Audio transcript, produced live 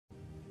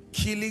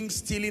Killing,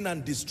 stealing,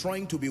 and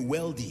destroying to be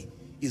wealthy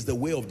is the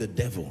way of the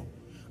devil.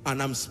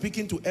 And I'm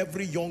speaking to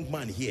every young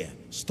man here.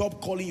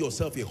 Stop calling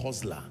yourself a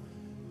hustler.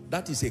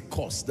 That is a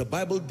curse. The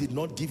Bible did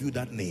not give you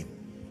that name.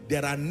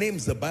 There are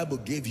names the Bible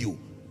gave you.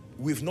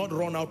 We've not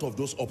run out of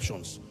those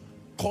options.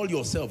 Call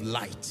yourself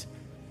light.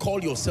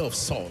 Call yourself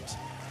salt.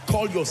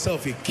 Call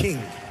yourself a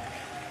king.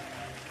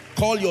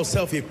 Call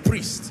yourself a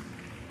priest.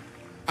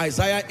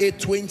 Isaiah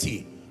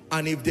 8:20.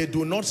 And if they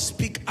do not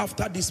speak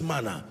after this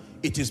manner,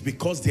 it is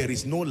because there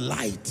is no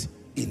light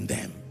in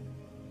them.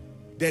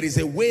 There is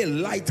a way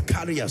light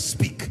carriers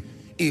speak.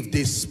 If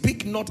they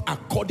speak not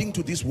according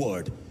to this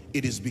word,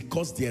 it is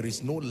because there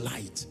is no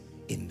light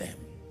in them.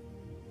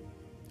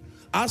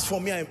 As for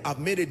me, I've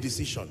made a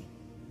decision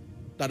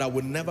that I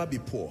will never be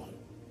poor.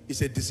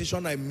 It's a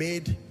decision I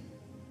made.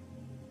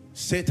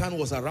 Satan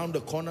was around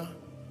the corner.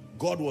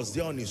 God was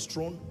there on his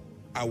throne.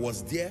 I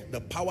was there.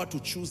 The power to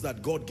choose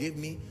that God gave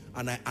me,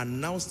 and I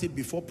announced it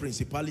before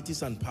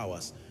principalities and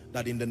powers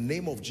that in the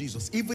name of Jesus, even